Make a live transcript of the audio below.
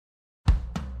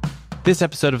This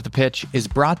episode of The Pitch is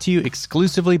brought to you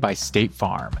exclusively by State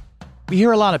Farm. We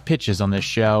hear a lot of pitches on this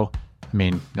show. I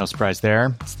mean, no surprise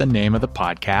there. It's the name of the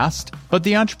podcast. But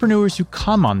the entrepreneurs who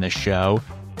come on this show,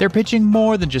 they're pitching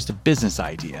more than just a business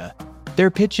idea.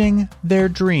 They're pitching their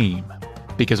dream.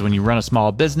 Because when you run a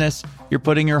small business, you're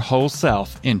putting your whole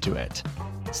self into it.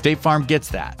 State Farm gets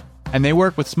that. And they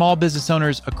work with small business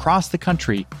owners across the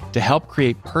country to help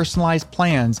create personalized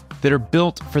plans that are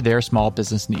built for their small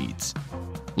business needs.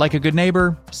 Like a good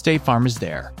neighbor, State Farm is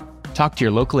there. Talk to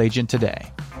your local agent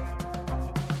today.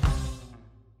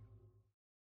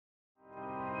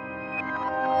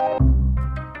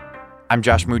 I'm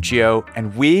Josh Muccio,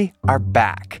 and we are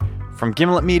back. From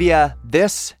Gimlet Media,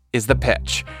 this is The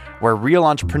Pitch, where real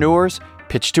entrepreneurs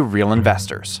pitch to real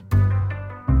investors.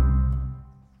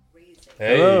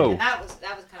 Hey. Hello. That was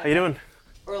kind of How you doing?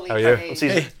 early. How are you? Hey. It's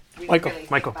easy. Michael.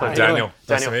 Pleasure. Daniel.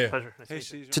 Pleasure.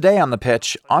 Today on The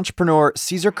Pitch, entrepreneur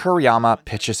Caesar Kuriyama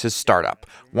pitches his startup,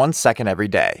 1 second every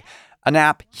day, an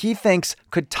app he thinks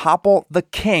could topple the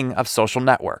king of social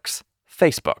networks,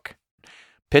 Facebook.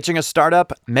 Pitching a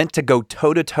startup meant to go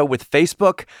toe-to-toe with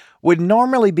Facebook would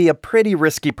normally be a pretty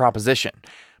risky proposition.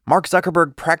 Mark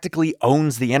Zuckerberg practically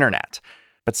owns the internet.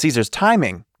 But Caesar's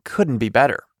timing couldn't be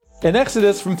better. An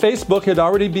exodus from Facebook had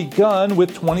already begun,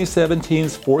 with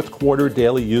 2017's fourth quarter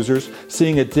daily users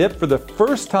seeing a dip for the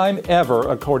first time ever,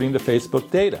 according to Facebook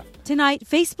data. Tonight,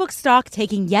 Facebook stock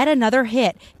taking yet another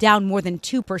hit, down more than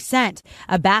 2%.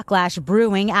 A backlash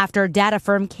brewing after data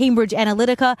firm Cambridge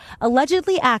Analytica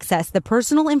allegedly accessed the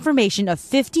personal information of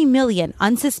 50 million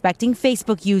unsuspecting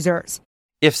Facebook users.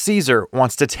 If Caesar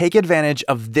wants to take advantage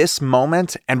of this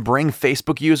moment and bring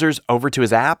Facebook users over to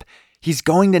his app, he's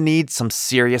going to need some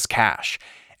serious cash,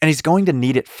 and he's going to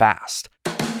need it fast.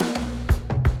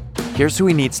 Here's who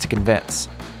he needs to convince.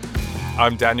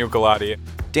 I'm Daniel Galati.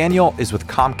 Daniel is with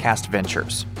Comcast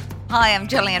Ventures. Hi, I'm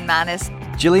Jillian Manis.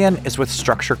 Jillian is with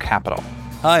Structure Capital.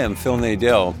 Hi, I'm Phil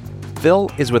Nadell. Phil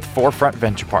is with Forefront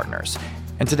Venture Partners.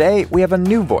 And today, we have a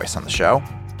new voice on the show.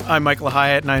 I'm Michael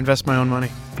Hyatt, and I invest my own money.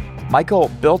 Michael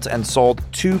built and sold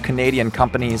 2 Canadian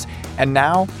companies, and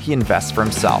now he invests for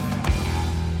himself.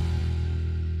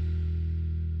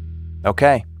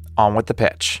 Okay, on with the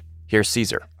pitch. Here's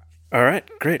Caesar. All right,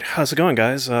 great. How's it going,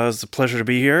 guys? It's a pleasure to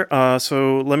be here.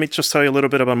 So let me just tell you a little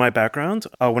bit about my background.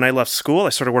 When I left school, I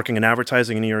started working in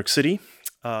advertising in New York City.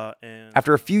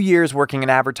 After a few years working in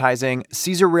advertising,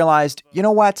 Caesar realized, you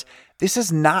know what? This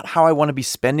is not how I want to be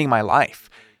spending my life.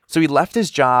 So he left his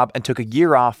job and took a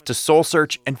year off to soul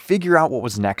search and figure out what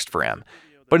was next for him.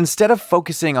 But instead of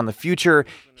focusing on the future,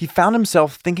 he found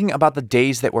himself thinking about the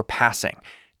days that were passing,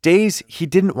 days he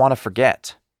didn't want to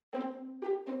forget.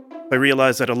 I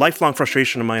realized that a lifelong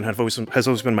frustration of mine has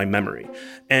always been my memory.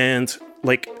 And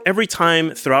like every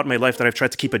time throughout my life that I've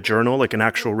tried to keep a journal, like an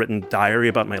actual written diary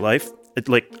about my life,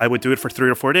 I would do it for 3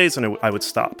 or 4 days and I would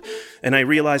stop. And I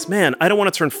realized, man, I don't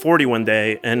want to turn 40 one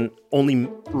day and only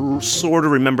sort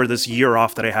of remember this year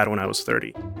off that I had when I was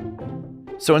 30.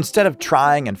 So instead of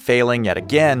trying and failing yet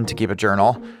again to keep a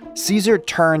journal, Caesar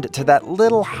turned to that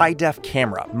little high-def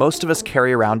camera most of us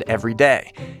carry around every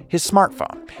day, his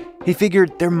smartphone. He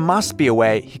figured there must be a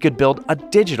way he could build a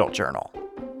digital journal.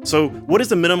 So what is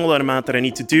the minimal amount that I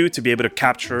need to do to be able to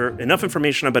capture enough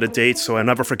information about a date so I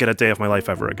never forget a day of my life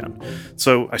ever again?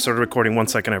 So I started recording 1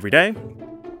 second every day.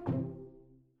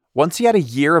 Once he had a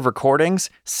year of recordings,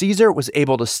 Caesar was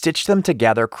able to stitch them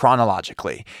together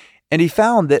chronologically. And he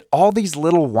found that all these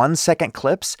little 1 second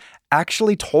clips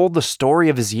actually told the story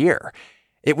of his year.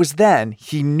 It was then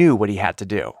he knew what he had to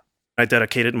do. I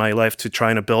dedicated my life to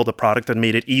trying to build a product that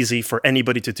made it easy for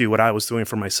anybody to do what I was doing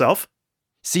for myself.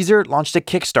 Caesar launched a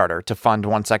Kickstarter to fund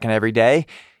 1 second every day,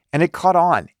 and it caught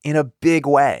on in a big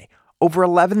way. Over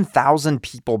 11,000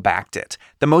 people backed it,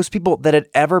 the most people that had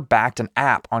ever backed an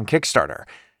app on Kickstarter.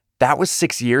 That was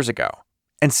 6 years ago,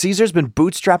 and Caesar's been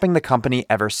bootstrapping the company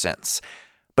ever since.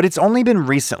 But it's only been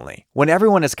recently, when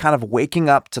everyone is kind of waking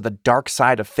up to the dark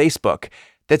side of Facebook,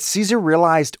 that Caesar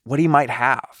realized what he might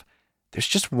have. There's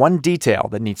just one detail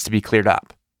that needs to be cleared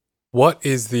up. What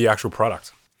is the actual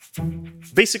product?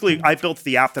 Basically, I built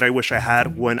the app that I wish I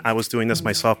had when I was doing this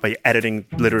myself by editing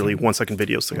literally 1 second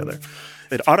videos together.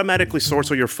 It automatically sorts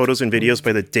all your photos and videos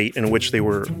by the date in which they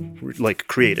were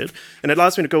created. And it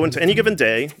allows me to go into any given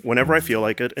day, whenever I feel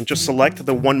like it, and just select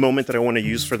the one moment that I want to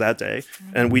use for that day.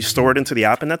 And we store it into the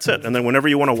app and that's it. And then whenever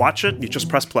you want to watch it, you just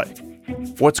press play.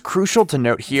 What's crucial to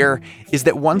note here is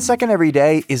that 1 second every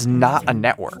day is not a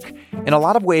network. In a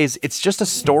lot of ways, it's just a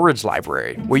storage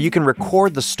library where you can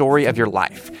record the story of your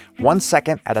life, 1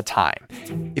 second at a time.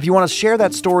 If you want to share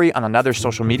that story on another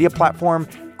social media platform,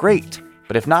 great.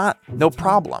 But if not, no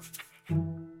problem.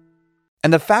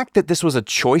 And the fact that this was a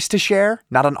choice to share,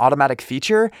 not an automatic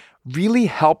feature, really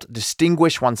helped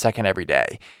distinguish 1 Second Every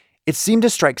Day. It seemed to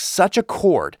strike such a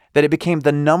chord that it became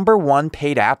the #1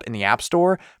 paid app in the App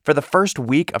Store for the first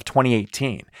week of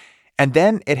 2018. And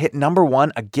then it hit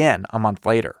 #1 again a month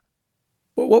later.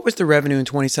 What was the revenue in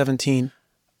 2017?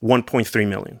 1.3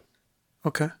 million.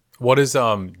 Okay. What does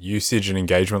usage and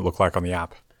engagement look like on the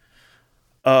app?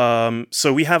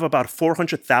 So we have about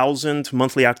 400,000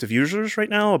 monthly active users right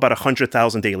now, about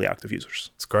 100,000 daily active users.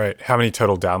 It's great. How many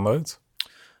total downloads?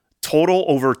 Total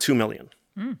over 2 million.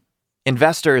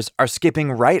 Investors are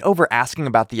skipping right over asking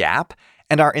about the app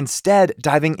and are instead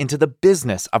diving into the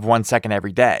business of 1 Second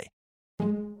Every Day.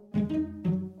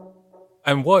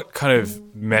 And what kind of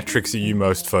metrics are you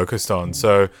most focused on?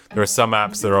 So there are some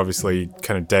apps that are obviously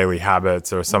kind of daily habits.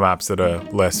 There are some apps that are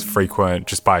less frequent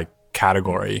just by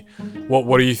category.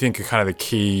 What do you think are kind of the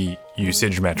key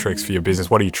usage metrics for your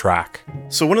business? What do you track?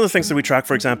 So one of the things that we track,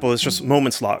 for example, is just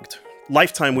moments logged.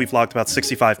 Lifetime, we've logged about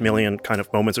 65 million kind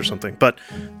of moments or something. But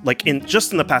like in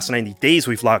the past 90 days,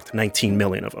 we've logged 19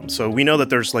 million of them. So we know that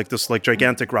there's like this like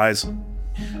gigantic rise.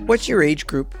 What's your age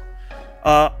group?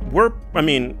 I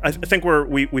think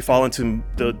we fall into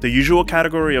the usual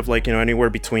category of like,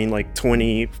 anywhere between like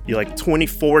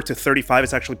 24 to 35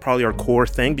 is actually probably our core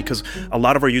thing, because a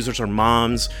lot of our users are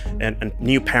moms and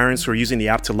new parents who are using the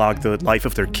app to log the life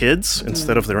of their kids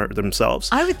instead of themselves.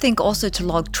 I would think also to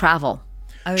log travel.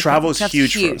 Travel is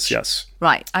huge for us, yes.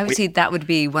 Right. I would say that would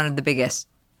be one of the biggest.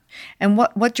 And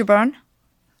what's your burn?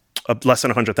 Less than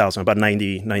 100,000, about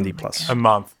 90 plus. A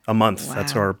month. A month. Wow.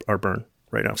 That's our burn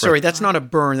right now. Sorry, that's not a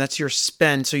burn. That's your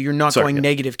spend. So you're not going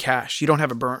negative cash. You don't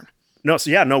have a burn. No.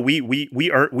 So yeah, no. We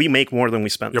make more than we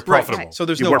spend. You're profitable. Right. So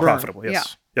there's We're no burn. profitable. Yes.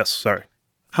 Yeah. Yes. Sorry.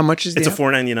 How much is It's the a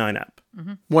 $4.99 app.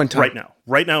 One time?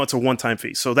 Right now, it's a one-time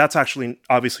fee. So that's actually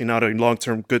obviously not a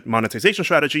long-term good monetization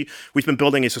strategy. We've been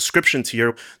building a subscription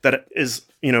tier that is,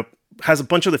 has a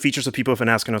bunch of the features that people have been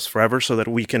asking us forever, so that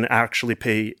we can actually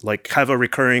pay, like, have a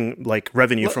recurring like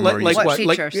revenue from our users. Like what?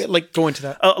 features? Like go into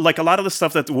that. Like a lot of the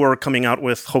stuff that we're coming out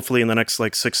with, hopefully in the next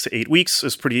like 6 to 8 weeks,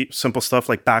 is pretty simple stuff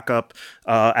like backup,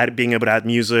 being able to add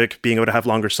music, being able to have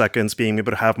longer seconds, being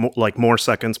able to have more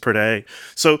seconds per day.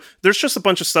 So there's just a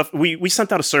bunch of stuff. We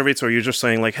sent out a survey to our users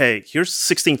saying like, hey, here's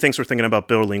 16 things we're thinking about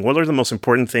building. What are the most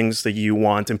important things that you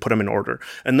want, and put them in order.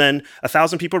 And then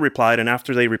 1,000 people replied, and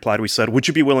after they replied, we said, would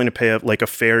you be willing to pay a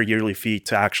fair yearly fee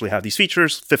to actually have these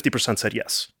features? 50% said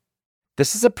yes.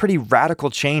 This is a pretty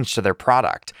radical change to their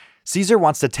product. Caesar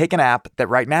wants to take an app that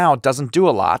right now doesn't do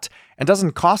a lot and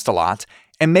doesn't cost a lot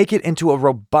and make it into a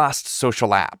robust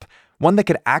social app, one that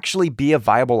could actually be a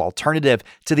viable alternative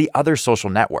to the other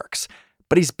social networks.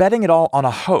 But he's betting it all on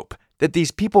a hope that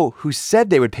these people who said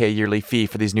they would pay a yearly fee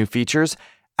for these new features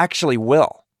actually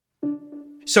will.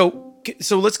 So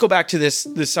let's go back to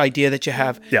this idea that you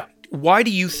have. Yeah. Why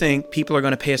do you think people are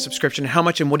going to pay a subscription? How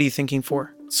much, and what are you thinking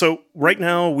for? So right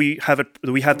now we have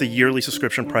the yearly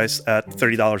subscription price at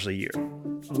 $30 a year.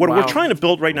 What we're trying to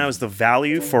build right now is the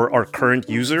value for our current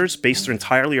users based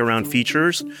entirely around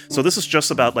features. So this is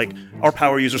just about like our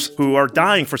power users who are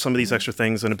dying for some of these extra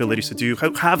things and abilities to do,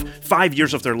 have 5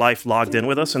 years of their life logged in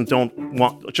with us and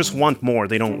just want more.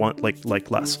 They don't want like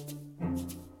less.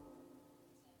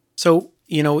 So,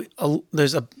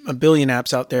 there's a billion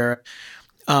apps out there.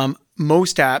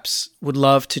 Most apps would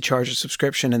love to charge a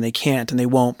subscription, and they can't, and they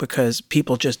won't, because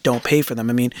people just don't pay for them.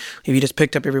 I mean, if you just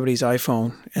picked up everybody's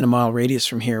iPhone in a mile radius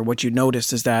from here, what you'd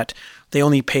notice is that they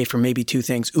only pay for maybe 2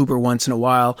 things: Uber once in a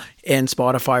while and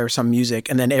Spotify or some music.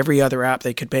 And then every other app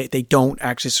they could pay, they don't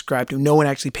actually subscribe to. No one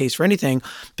actually pays for anything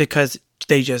because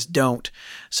they just don't.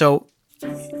 So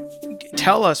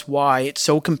tell us why it's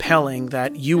so compelling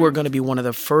that you are going to be one of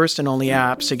the first and only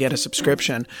apps to get a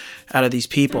subscription out of these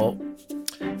people.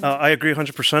 I agree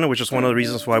 100%, which is one of the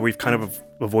reasons why we've kind of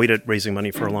avoided raising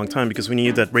money for a long time, because we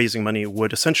knew that raising money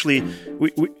would essentially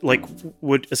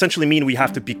mean we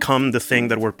have to become the thing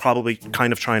that we're probably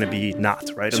kind of trying to be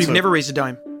not, right? So you've never raised a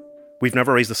dime? We've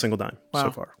never raised a single dime so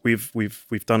far.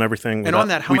 We've done everything. And on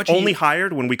that, how much we've only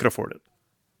hired when we could afford it.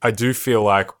 I do feel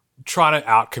like trying to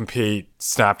outcompete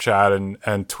Snapchat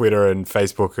and Twitter and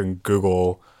Facebook and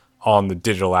Google on the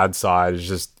digital ad side is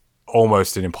just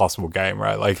almost an impossible game,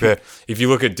 right? Like if you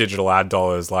look at digital ad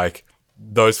dollars, like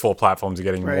those 4 platforms are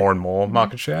getting more and more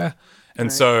market share. And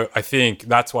so I think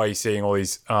that's why you're seeing all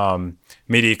these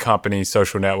media companies,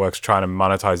 social networks trying to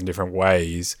monetize in different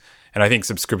ways. And I think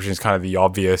subscription is kind of the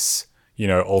obvious,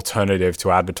 alternative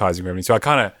to advertising revenue. So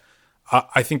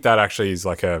I think that actually is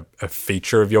like a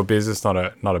feature of your business, not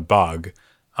a bug.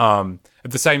 At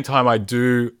the same time, I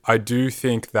do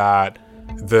think that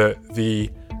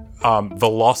the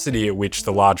velocity at which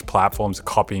the large platforms are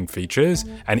copying features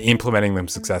and implementing them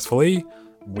successfully.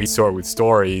 We saw it with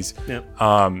stories, with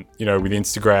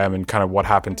Instagram and kind of what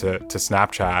happened to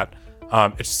Snapchat.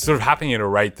 It's sort of happening at a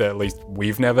rate that at least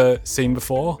we've never seen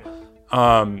before.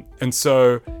 And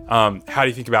so how do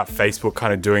you think about Facebook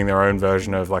kind of doing their own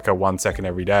version of like a 1 second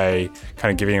every day,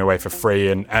 kind of giving it away for free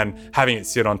and having it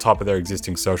sit on top of their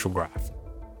existing social graph?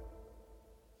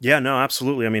 Yeah, no,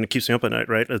 absolutely. I mean, it keeps me up at night,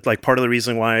 right? It's like part of the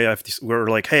reason why we're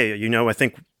like, hey, I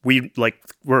think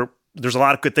there's a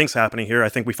lot of good things happening here. I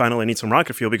think we finally need some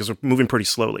rocket fuel because we're moving pretty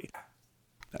slowly.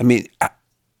 I mean,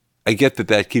 I get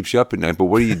that keeps you up at night, but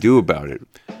what do you do about it?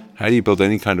 How do you build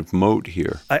any kind of moat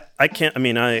here? I can't,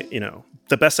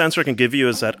 the best answer I can give you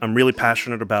is that I'm really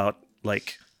passionate about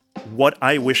like what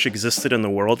I wish existed in the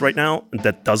world right now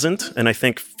that doesn't. And I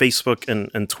think Facebook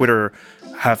and Twitter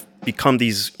have become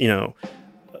these,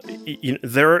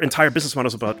 their entire business model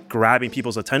is about grabbing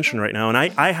people's attention right now.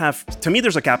 And to me,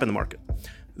 there's a gap in the market.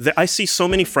 I see so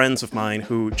many friends of mine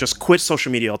who just quit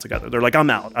social media altogether. They're like, I'm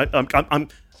out.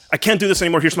 I can't do this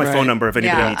anymore. Here's my phone number if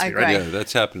anybody needs me, right? Yeah,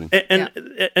 that's happening. And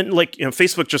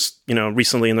Facebook just,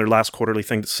 recently in their last quarterly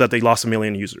thing said they lost 1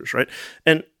 million users, right?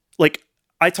 And like,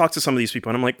 I talked to some of these people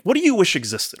and I'm like, what do you wish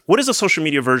existed? What is a social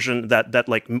media version that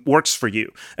like works for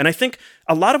you? And I think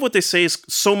a lot of what they say is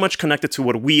so much connected to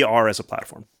what we are as a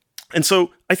platform. And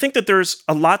so I think that there's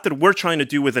a lot that we're trying to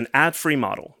do with an ad-free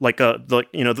model, like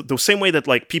the same way that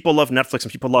like people love Netflix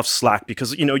and people love Slack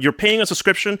because you're paying a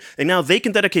subscription and now they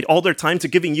can dedicate all their time to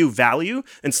giving you value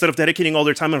instead of dedicating all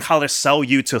their time on how to sell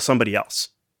you to somebody else.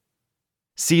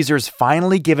 Caesar's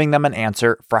finally giving them an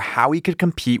answer for how he could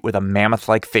compete with a mammoth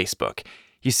like Facebook.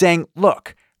 He's saying,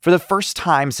 look, for the first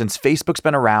time since Facebook's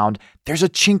been around, there's a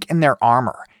chink in their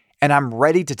armor, and I'm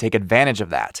ready to take advantage of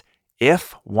that.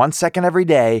 If 1 second every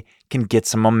day can get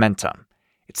some momentum.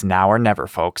 It's now or never,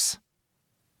 folks.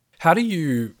 How do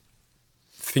you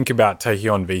think about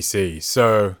taking on VC?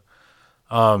 So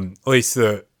at least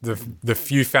the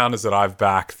few founders that I've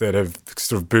backed that have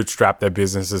sort of bootstrapped their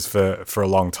businesses for a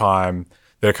long time,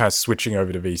 they're kind of switching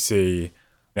over to VC.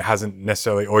 It hasn't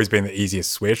necessarily always been the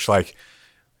easiest switch. Like,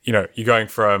 you're going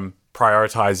from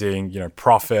prioritizing,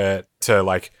 profit to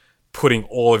like putting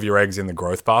all of your eggs in the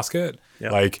growth basket.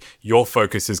 Yep. Like your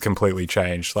focus is completely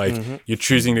changed. Like you're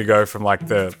choosing to go from like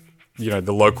the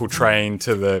local train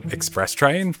to the express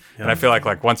train. Yep. And I feel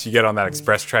like once you get on that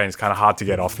express train, it's kind of hard to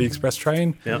get off the express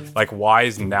train. Yep. Like why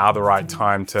is now the right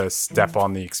time to step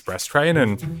on the express train?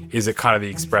 And is it kind of the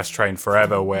express train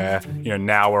forever where,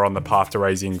 now we're on the path to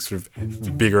raising sort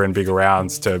of bigger and bigger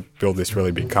rounds to build this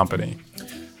really big company?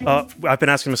 I've been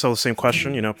asking myself the same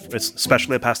question,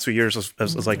 especially the past 2 years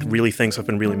as like really things have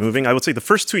been really moving. I would say the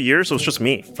first 2 years, it was just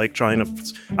me like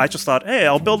I just thought, hey,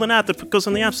 I'll build an app that goes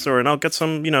in the App Store and I'll get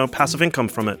some, passive income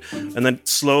from it. And then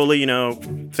slowly,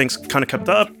 things kind of kept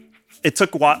up. It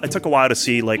took a while to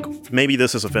see like maybe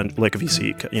this is a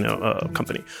VC,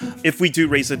 company. If we do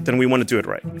raise it, then we want to do it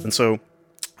right. And so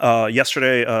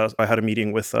yesterday I had a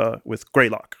meeting with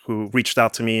Greylock, who reached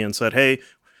out to me and said, hey,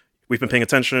 we've been paying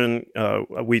attention.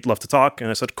 We'd love to talk. And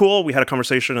I said, cool. We had a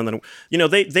conversation. And then,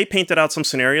 they painted out some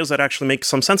scenarios that actually make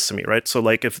some sense to me, right? So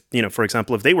like if, for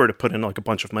example, if they were to put in like a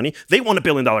bunch of money, they want $1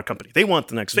 billion company. They want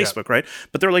the next Facebook, right?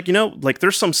 But they're like,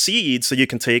 there's some seeds that you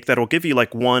can take that will give you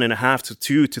like 1.5 to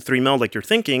 2 to 3 mil, like you're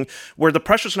thinking, where the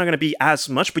pressure's not going to be as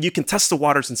much, but you can test the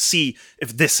waters and see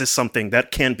if this is something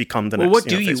that can become the next. Well, what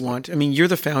do you Facebook. want? I mean, you're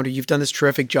the founder. You've done this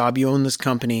terrific job. You own this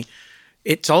company.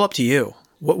 It's all up to you.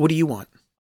 What do you want?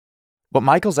 What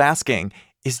Michael's asking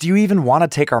is, do you even want to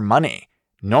take our money?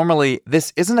 Normally,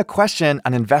 this isn't a question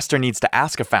an investor needs to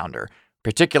ask a founder,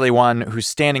 particularly one who's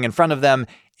standing in front of them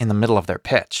in the middle of their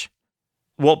pitch.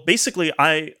 Well, basically,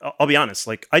 I'll be honest.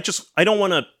 Like, I don't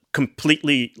want to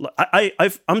completely.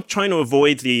 I'm trying to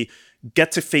avoid the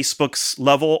get to Facebook's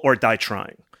level or die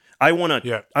trying. I want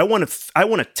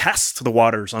to test the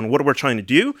waters on what we're trying to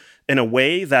do in a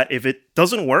way that if it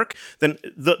doesn't work, then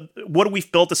what we've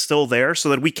built is still there so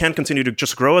that we can continue to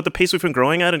just grow at the pace we've been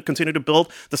growing at and continue to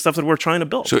build the stuff that we're trying to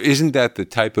build. So isn't that the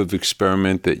type of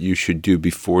experiment that you should do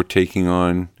before taking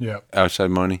on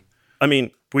outside money? I mean,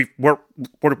 we're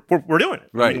doing it.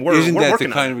 Right. I mean, Isn't we're that working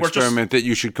the kind of experiment that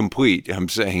you should complete? I'm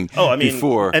saying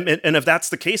before. And if that's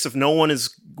the case, if no one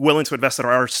is willing to invest at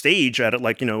our stage at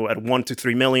 1 to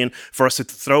 3 million for us to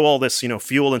throw all this,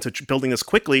 fuel into building this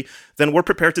quickly, then we're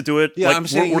prepared to do it. Yeah, I'm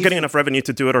saying we're getting enough revenue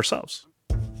to do it ourselves.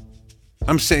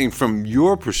 I'm saying from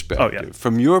your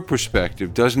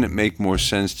perspective, doesn't it make more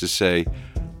sense to say,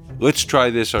 let's try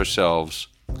this ourselves,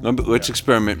 Let's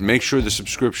experiment. Make sure the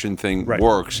subscription thing Right.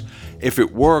 works. If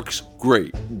it works,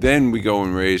 great. Then we go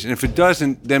and raise. And if it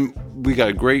doesn't, then we got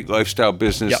a great lifestyle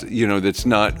business. Yep. That's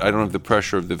not. I don't have the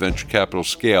pressure of the venture capital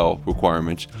scale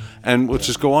requirements, and let's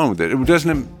just go on with it. It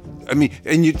doesn't. I mean,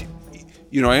 and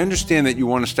I understand that you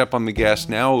want to step on the gas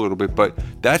now a little bit, but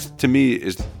that to me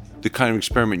is the kind of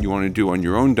experiment you want to do on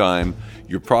your own dime.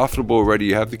 You're profitable already.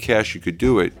 You have the cash. You could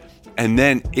do it, and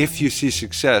then if you see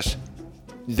success,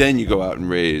 then you go out and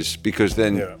raise, because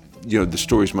then the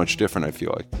story's much different, I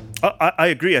feel like. I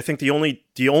agree. I think the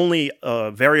only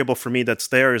variable for me that's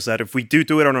there is that if we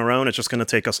do it on our own, it's just going to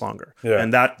take us longer. Yeah.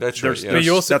 And That's right, there's, yeah. But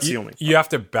you also, that's the only. you have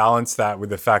to balance that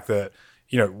with the fact that,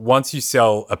 once you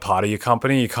sell a part of your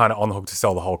company, you're kind of on the hook to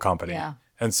sell the whole company. Yeah.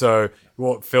 And so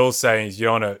what Phil's saying is you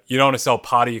don't want to sell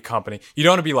part of your company. You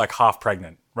don't want to be like half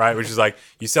pregnant, right? Which is like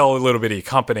you sell a little bit of your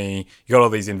company, you got all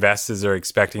these investors that are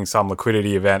expecting some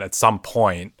liquidity event at some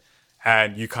point,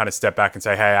 and you kind of step back and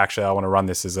say, hey, actually, I want to run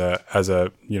this as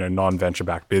a non-venture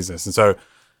backed business. And so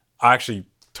I actually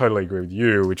totally agree with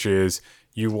you, which is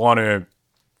you want to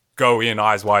go in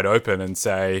eyes wide open and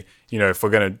say, if we're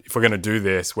gonna do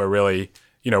this, we're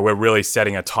really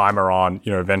setting a timer on,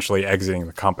 eventually exiting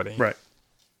the company. Right.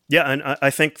 Yeah, and I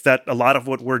think that a lot of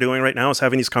what we're doing right now is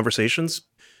having these conversations.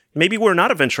 Maybe we're not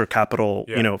a venture capital,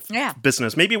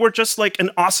 business. Maybe we're just like an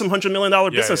awesome $100 million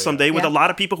business someday with a lot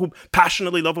of people who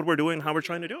passionately love what we're doing and how we're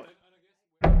trying to do it.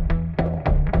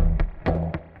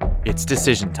 It's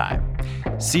decision time.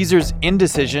 Caesar's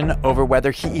indecision over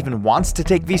whether he even wants to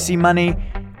take VC money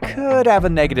could have a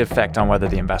negative effect on whether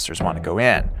the investors want to go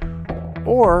in.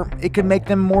 Or it could make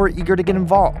them more eager to get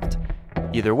involved.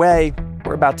 Either way,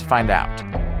 we're about to find out.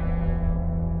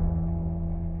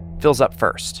 Phil's up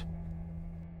first.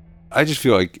 I just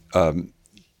feel like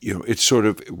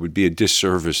it would be a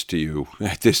disservice to you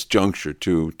at this juncture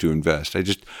to invest.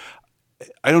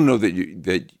 I don't know that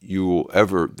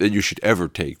you should ever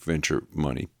take venture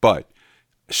money, but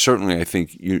certainly I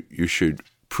think you should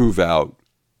prove out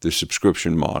the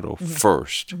subscription model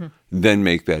first, then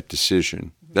make that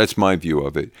decision. That's my view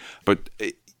of it. But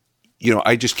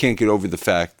I just can't get over the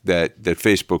fact that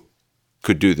Facebook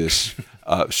could do this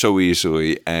so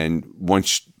easily, and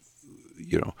once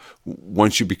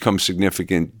you become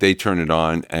significant, they turn it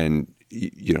on, and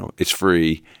it's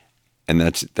free, and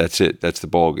that's it. That's the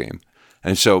ball game.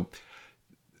 And so,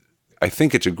 I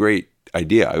think it's a great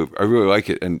idea. I really like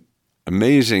it, and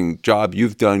amazing job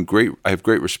you've done. Great. I have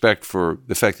great respect for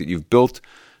the fact that you've built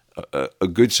a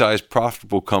good-sized,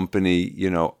 profitable company.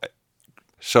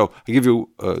 So I give you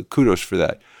kudos for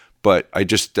that. But I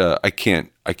just I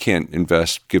can't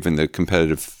invest given the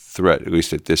competitive threat, at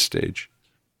least at this stage.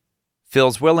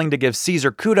 Phil's willing to give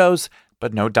Caesar kudos,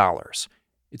 but no dollars.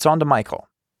 It's on to Michael.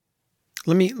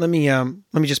 Let me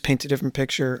just paint a different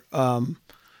picture.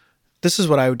 This is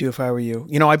what I would do if I were you.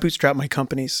 I bootstrapped my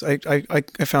companies.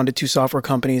 I founded 2 software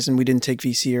companies, and we didn't take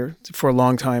VC for a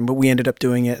long time, but we ended up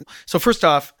doing it. So first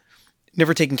off,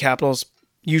 never taking capital is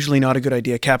usually not a good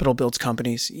idea. Capital builds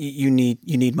companies. You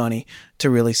need money to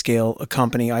really scale a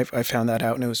company. I found that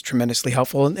out, and it was tremendously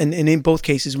helpful. And in both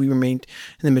cases, we remained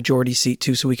in the majority seat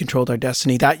too, so we controlled our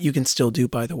destiny. That you can still do,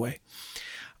 by the way.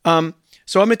 So I'm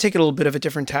going to take it a little bit of a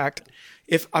different tact.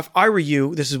 If I were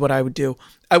you, this is what I would do.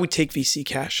 I would take VC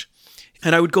cash,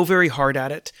 and I would go very hard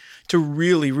at it to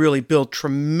really, really build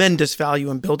tremendous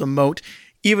value and build a moat,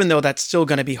 even though that's still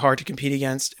going to be hard to compete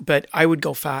against. But I would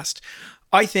go fast.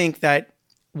 I think that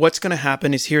what's going to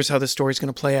happen is, here's how the story is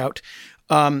going to play out.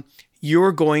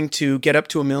 You're going to get up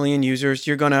to 1 million users.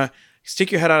 You're going to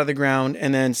stick your head out of the ground,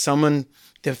 and then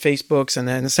the Facebooks and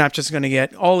then the Snapchat's is going to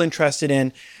get all interested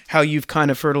in how you've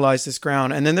kind of fertilized this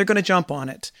ground, and then they're going to jump on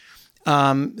it.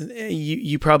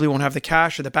 You probably won't have the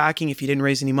cash or the backing if you didn't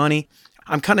raise any money.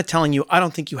 I'm kind of telling you, I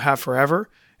don't think you have forever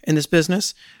in this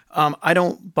business. I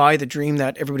don't buy the dream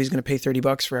that everybody's going to pay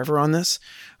 $30 forever on this.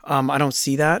 I don't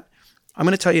see that. I'm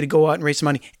going to tell you to go out and raise some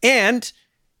money. And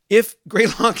if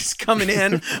Greylock is coming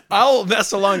in, I'll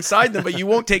invest alongside them, but you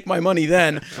won't take my money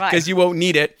then because you won't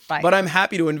need it. Right. But I'm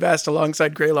happy to invest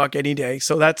alongside Greylock any day.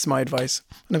 So that's my advice,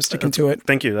 and I'm sticking to it.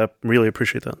 Thank you. I really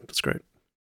appreciate that. That's great.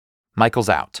 Michael's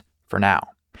out for now.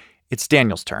 It's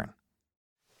Daniel's turn.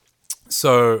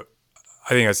 So I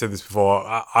think I said this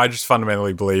before. I just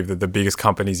fundamentally believe that the biggest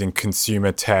companies in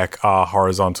consumer tech are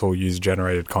horizontal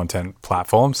user-generated content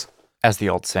platforms, as the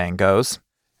old saying goes.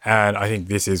 And I think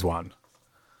this is one.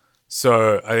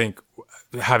 So I think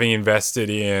having invested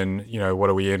in, what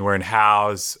are we in? We're in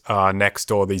Houzz,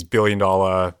 Nextdoor, these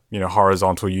billion-dollar,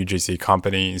 horizontal UGC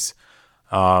companies.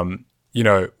 I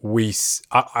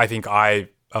think I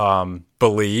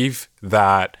believe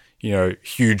that,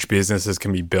 huge businesses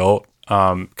can be built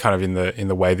kind of in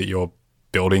the way that you're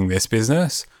building this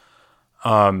business.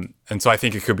 And so I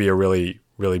think it could be a really,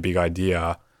 really big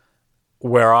idea.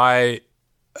 Where I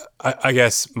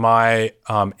guess my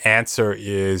answer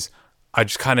is I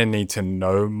just kind of need to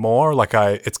know more. Like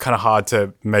it's kind of hard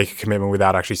to make a commitment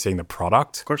without actually seeing the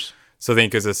product. Of course. So I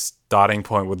think as a starting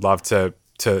point, would love to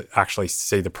actually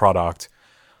see the product.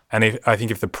 And I think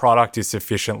if the product is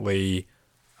sufficiently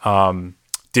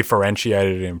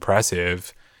differentiated and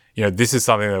impressive, this is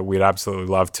something that we'd absolutely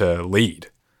love to lead.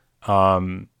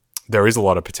 There is a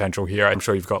lot of potential here. I'm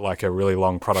sure you've got like a really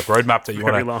long product roadmap that you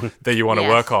want to Yes.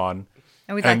 work on.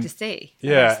 And we'd like to see.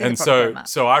 Yeah, I'd like to see and the product roadmap.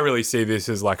 so I really see this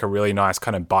as like a really nice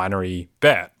kind of binary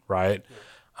bet, right?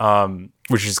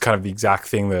 Which is kind of the exact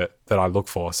thing that I look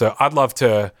for. So I'd love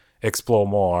to explore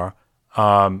more.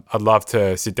 I'd love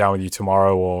to sit down with you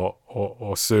tomorrow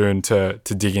or soon to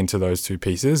dig into those two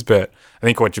pieces. But I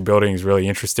think what you're building is really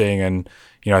interesting, and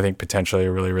I think potentially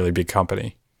a really, really big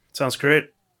company. Sounds great.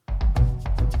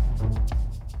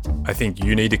 I think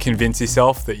you need to convince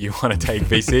yourself that you want to take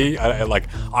VC.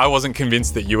 I wasn't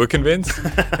convinced that you were convinced,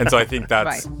 and so I think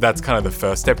that's kind of the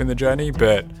first step in the journey.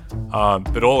 But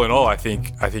all in all, I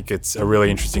think it's a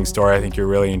really interesting story. I think you're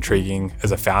really intriguing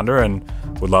as a founder, and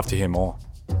would love to hear more.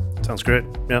 Sounds great.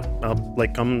 Yeah,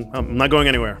 I'm not going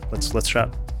anywhere. Let's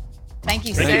chat. Thank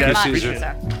you Thank so you, guys. much, Appreciate it.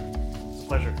 sir. It's a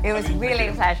pleasure. It was really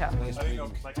a pleasure.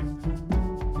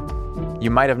 You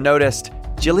might have noticed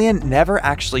Jillian never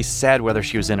actually said whether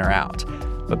she was in or out.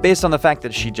 But based on the fact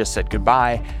that she just said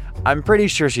goodbye, I'm pretty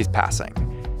sure she's passing.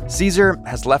 Caesar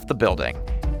has left the building.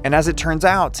 And as it turns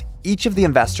out, each of the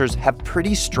investors have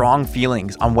pretty strong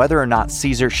feelings on whether or not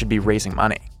Caesar should be raising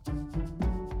money.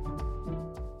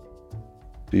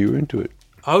 You were into it.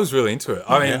 I was really into it.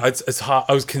 I mean, it's hard.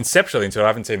 I was conceptually into it. I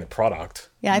haven't seen the product.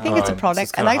 Yeah, I think it's a product.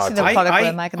 it's I like to see the kinda product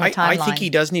roadmap and the timeline. I think he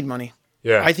does need money.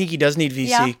 Yeah. I think he does need VC.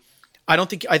 Yeah.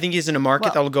 I think he's in a market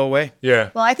Well- that will go away. Yeah.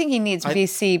 Well, I think he needs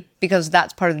VC because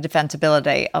that's part of the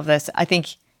defensibility of this. I think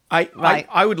Right.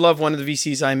 I would love one of the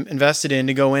VCs I'm invested in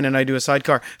to go in and I do a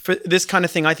sidecar. For this kind of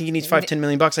thing, I think he needs $5-10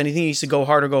 million. I think he needs to go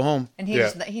hard or go home. and he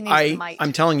needs the might.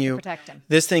 I'm telling to you, protect him.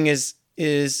 this thing is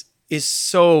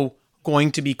so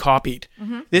going to be copied.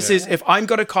 This is, if I'm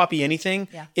going to copy anything,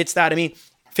 it's that. I mean,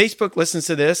 Facebook listens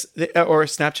to this or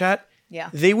Snapchat. Yeah.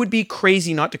 They would be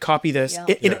crazy not to copy this.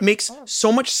 Yeah. It makes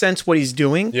so much sense what he's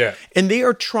doing. Yeah. And they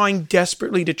are trying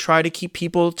desperately to try to keep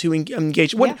people to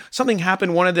engage. When something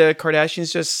happened, one of the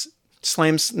Kardashians just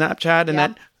slammed Snapchat and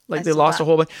that I they saw lost that. a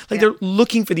whole bunch. Like they're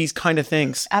looking for these kind of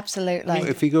things. Absolutely.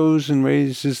 If he goes and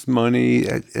raises money,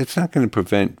 it's not going to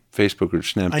prevent Facebook or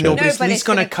Snapchat. I know, but No, it's but at it's least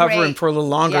going to gonna cover him create- for a little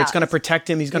longer. Yeah. It's going to protect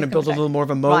him. He's going to It's build a gonna little more of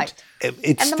a moat. Right. It's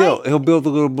And the still, way- he'll build a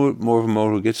little bit more of a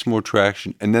motor, get some more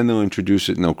traction, and then they'll introduce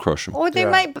it and they'll crush him. Or they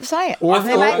might say it. Or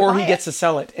they might he buy gets it. to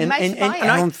sell it. And might buy it.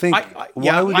 I don't think.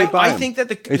 Why would they buy him? I think that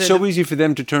it's so easy for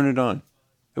them to turn it on.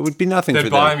 It would be nothing They'd for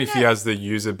buy them. him if he has the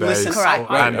user base. Listen, Correct.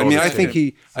 Right. I mean, I think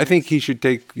he. he should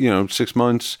take 6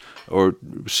 months or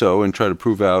so and try to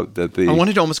prove out that the. I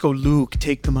wanted to almost go, Luke,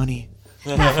 take the money.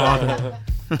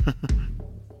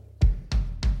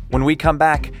 When we come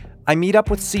back, I meet up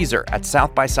with Caesar at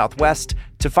South by Southwest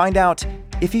to find out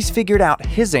if he's figured out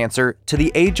his answer to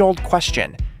the age-old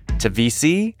question, to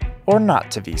VC or not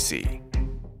to VC.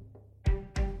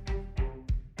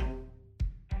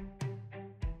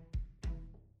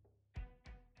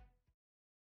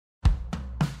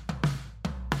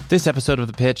 This episode of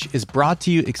The Pitch is brought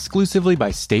to you exclusively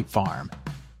by State Farm.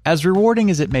 As rewarding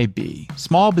as it may be,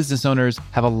 small business owners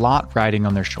have a lot riding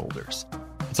on their shoulders.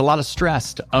 It's a lot of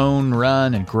stress to own,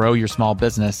 run, and grow your small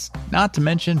business, not to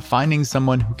mention finding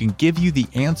someone who can give you the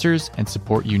answers and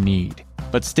support you need.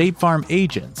 But State Farm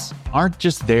agents aren't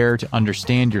just there to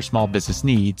understand your small business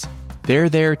needs, they're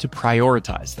there to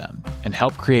prioritize them and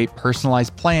help create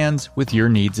personalized plans with your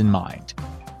needs in mind.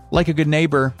 Like a good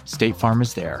neighbor, State Farm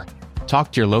is there.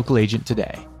 Talk to your local agent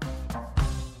today.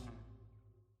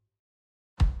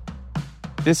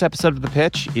 This episode of The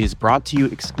Pitch is brought to you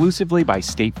exclusively by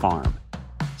State Farm.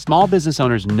 Small business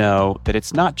owners know that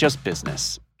it's not just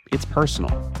business, it's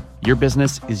personal. Your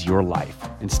business is your life,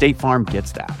 and State Farm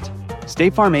gets that.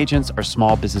 State Farm agents are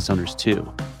small business owners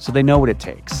too, so they know what it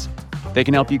takes. They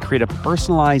can help you create a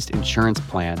personalized insurance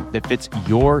plan that fits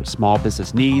your small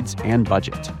business needs and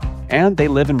budget. And they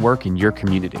live and work in your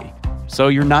community. So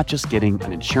you're not just getting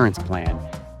an insurance plan,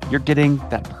 you're getting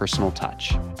that personal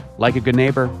touch. Like a good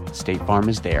neighbor, State Farm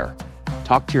is there.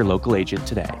 Talk to your local agent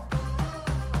today.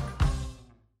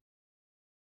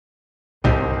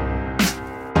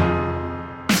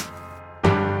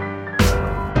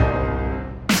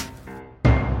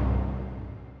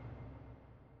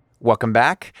 Welcome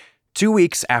back. 2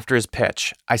 weeks after his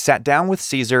pitch, I sat down with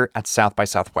Caesar at South by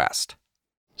Southwest.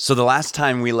 So the last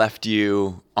time we left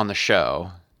you on the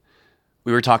show,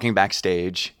 we were talking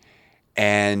backstage,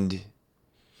 and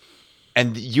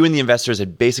you and the investors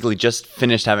had basically just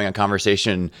finished having a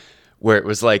conversation where it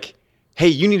was like, hey,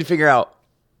 you need to figure out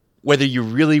whether you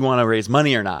really want to raise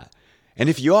money or not. And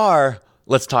if you are,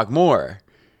 let's talk more.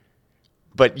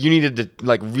 But you needed to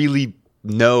like really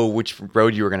know which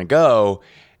road you were going to go.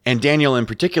 And Daniel in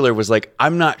particular was like,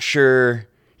 I'm not sure.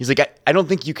 He's like, I don't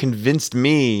think you convinced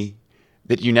me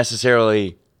that you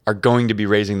necessarily are going to be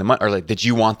raising the money, or like that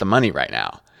you want the money right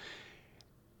now.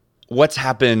 What's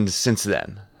happened since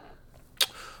then?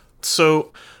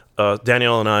 So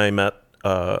Daniel and I met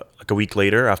like a week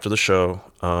later after the show,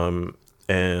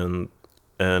 and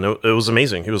it was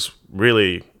amazing.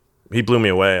 He blew me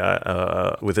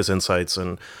away with his insights,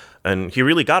 and he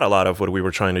really got a lot of what we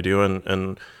were trying to do,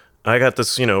 and I got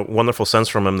this, wonderful sense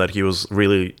from him that he was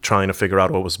really trying to figure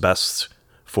out what was best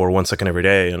for 1 second every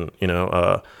day. And,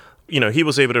 he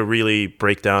was able to really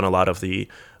break down a lot of the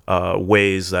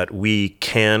ways that we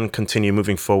can continue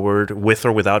moving forward with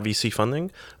or without VC funding.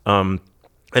 And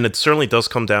it certainly does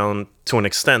come down to an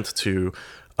extent to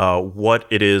what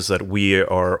it is that we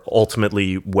are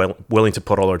ultimately willing to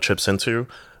put all our chips into.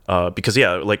 Because,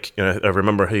 I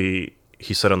remember he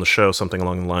said on the show something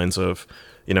along the lines of,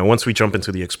 once we jump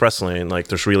into the express lane, like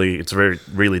it's very,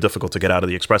 really difficult to get out of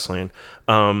the express lane.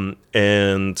 One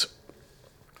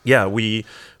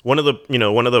of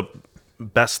the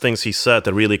best things he said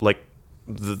that really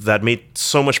that made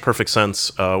so much perfect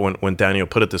sense when Daniel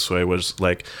put it this way was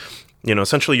like,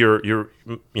 essentially you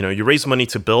raise money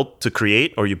to build, to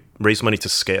create, or you raise money to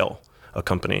scale a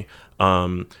company.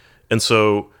 I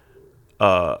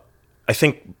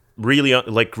think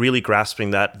really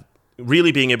grasping that,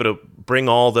 really being able to bring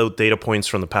all the data points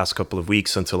from the past couple of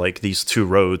weeks into like these two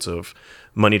roads of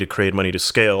money to create, money to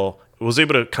scale, was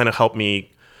able to kind of help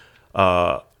me,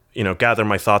 gather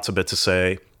my thoughts a bit to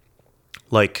say,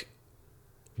 like,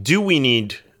 do we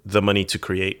need the money to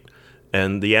create?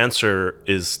 And the answer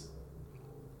is,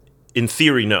 in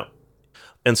theory, no.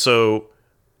 And so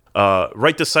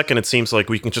right this second, it seems like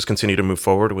we can just continue to move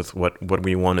forward with what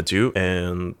we want to do.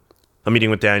 And I'm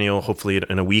meeting with Daniel hopefully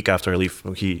in a week after I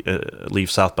leave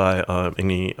South by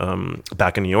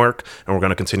back in New York, and we're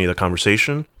going to continue the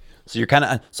conversation. So you're kind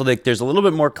of there's a little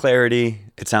bit more clarity,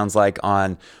 it sounds like,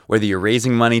 on whether you're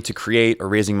raising money to create or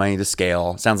raising money to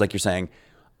scale. It sounds like you're saying,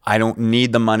 I don't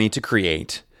need the money to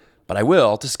create, but I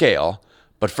will to scale.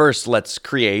 But first, let's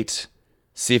create,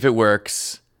 see if it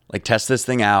works, like test this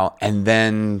thing out, and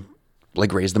then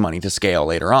like raise the money to scale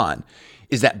later on.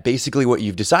 Is that basically what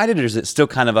you've decided, or is it still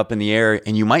kind of up in the air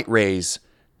and you might raise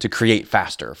to create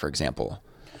faster, for example?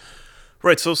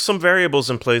 Right. So some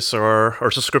variables in place are our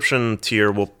subscription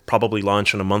tier will probably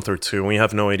launch in a month or two. And we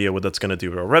have no idea what that's going to do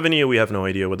to our revenue. We have no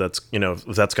idea what that's,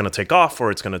 if that's going to take off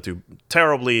or it's going to do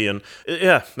terribly. And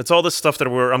yeah, it's all this stuff that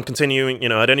I'm continuing,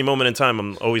 at any moment in time,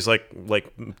 I'm always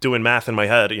like doing math in my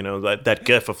head, that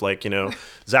gif of Zach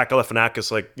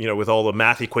Galifianakis, with all the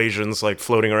math equations,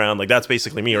 floating around. That's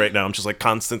basically me right now. I'm just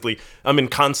I'm in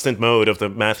constant mode of the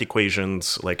math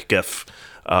equations, gif,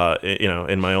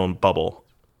 in my own bubble.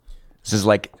 This is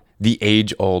like the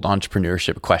age-old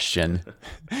entrepreneurship question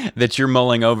that you're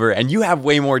mulling over, and you have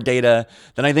way more data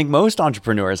than I think most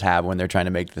entrepreneurs have when they're trying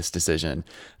to make this decision.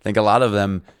 I think a lot of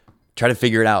them try to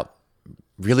figure it out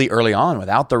really early on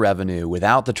without the revenue,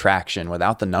 without the traction,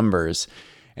 without the numbers.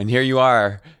 And here you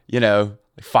are,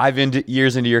 5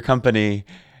 years into your company,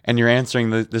 and you're answering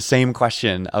the same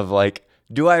question of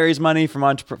do I raise money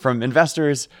from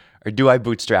investors, or do I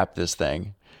bootstrap this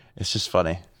thing? It's just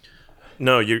funny.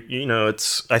 No,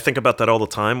 I think about that all the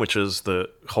time, which is the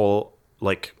whole,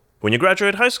 when you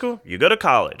graduate high school, you go to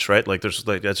college, right?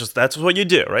 That's what you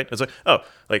do, right? It's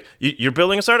you're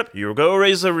building a startup, you go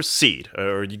raise a seed,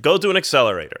 or you go do an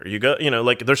accelerator, you go,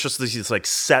 there's just these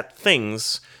set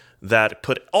things that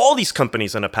put all these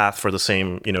companies in a path for the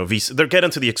same, VC. They get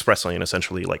into the express lane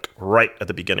essentially, right at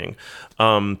the beginning.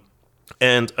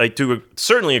 And I do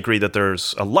certainly agree that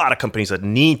there's a lot of companies that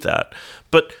need that,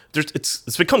 but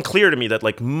it's become clear to me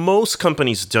that most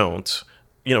companies don't.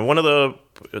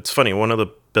 It's funny. One of the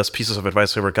best pieces of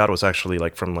advice I ever got was actually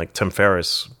from Tim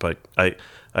Ferriss. But I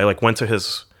went to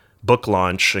his book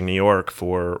launch in New York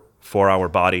for 4 Hour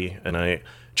Body, and I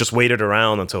just waited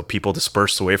around until people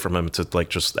dispersed away from him to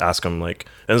just ask him and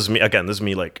this is me again. This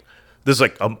is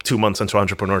 2 months into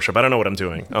entrepreneurship. I don't know what I'm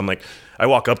doing. I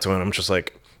walk up to him and I'm just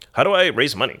how do I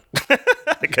raise money?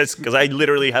 Because I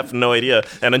literally have no idea,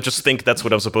 and I just think that's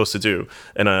what I'm supposed to do.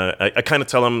 And I kind of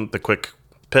tell him the quick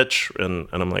pitch, and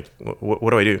I'm like, what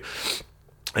do I do?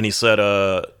 And he said,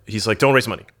 he's like, don't raise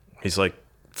money. He's like,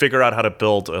 figure out how to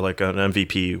build like an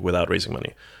MVP without raising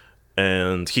money.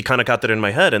 And he kind of got that in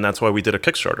my head, and that's why we did a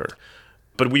Kickstarter.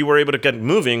 But we were able to get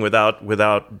moving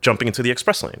without jumping into the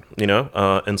express lane, you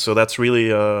know? And so that's really,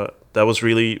 that was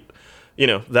really, you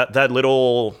know, that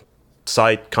little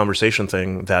side conversation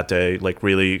thing that day, like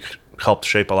really helped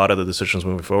shape a lot of the decisions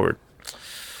moving forward.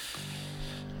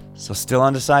 So still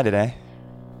undecided, eh?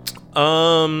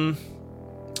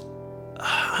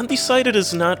 Undecided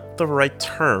is not the right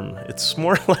term. It's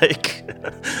more like,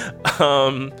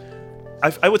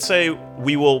 I would say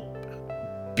we will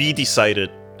be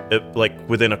decided like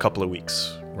within a couple of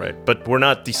weeks, right? But we're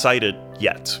not decided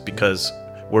yet because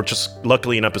we're just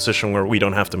luckily in a position where we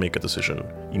don't have to make a decision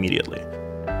immediately.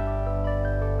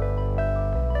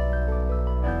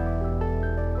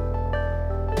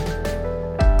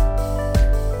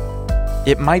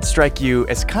 It might strike you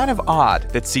as kind of odd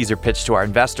that Caesar pitched to our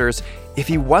investors if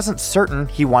he wasn't certain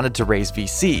he wanted to raise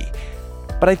VC.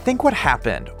 But I think what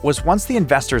happened was once the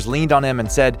investors leaned on him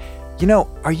and said, you know,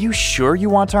 are you sure you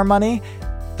want our money?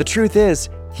 The truth is,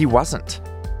 he wasn't.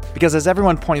 Because as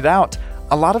everyone pointed out,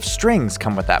 a lot of strings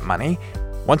come with that money.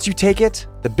 Once you take it,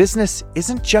 the business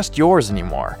isn't just yours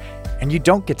anymore, and you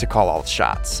don't get to call all the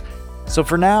shots. So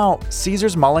for now,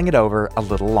 Caesar's mulling it over a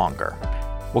little longer.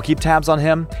 We'll keep tabs on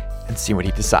him and see what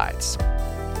he decides.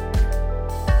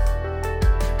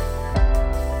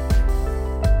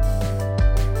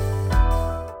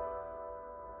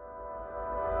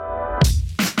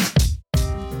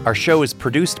 Our show is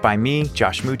produced by me,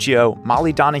 Josh Muccio,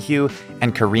 Molly Donahue,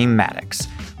 and Kareem Maddox.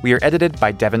 We are edited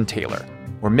by Devin Taylor.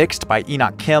 We're mixed by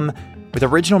Enoch Kim, with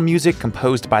original music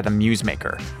composed by The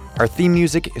Musemaker. Our theme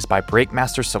music is by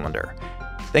Breakmaster Cylinder.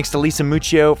 Thanks to Lisa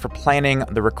Muccio for planning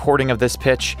the recording of this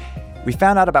pitch. We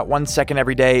found out about 1 second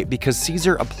every day because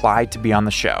Caesar applied to be on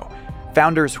the show.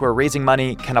 Founders who are raising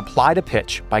money can apply to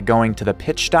pitch by going to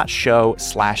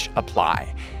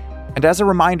thepitch.show/apply. And as a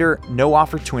reminder, no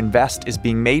offer to invest is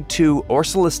being made to or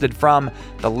solicited from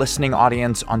the listening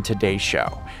audience on today's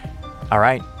show. All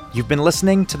right, you've been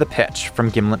listening to The Pitch from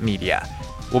Gimlet Media.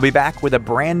 We'll be back with a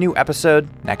brand new episode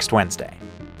next Wednesday.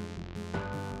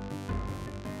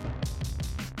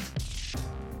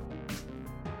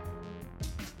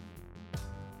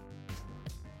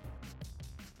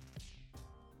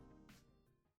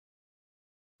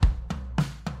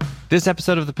 This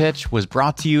episode of The Pitch was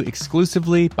brought to you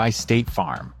exclusively by State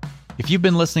Farm. If you've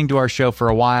been listening to our show for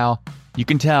a while, you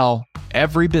can tell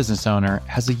every business owner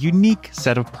has a unique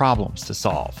set of problems to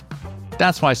solve.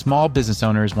 That's why small business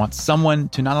owners want someone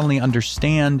to not only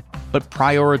understand, but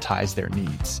prioritize their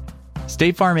needs.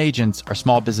 State Farm agents are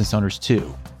small business owners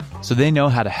too, so they know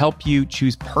how to help you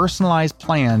choose personalized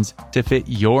plans to fit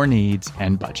your needs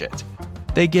and budget.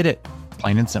 They get it,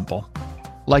 plain and simple.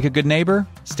 Like a good neighbor,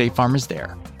 State Farm is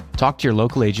there. Talk to your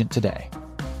local agent today.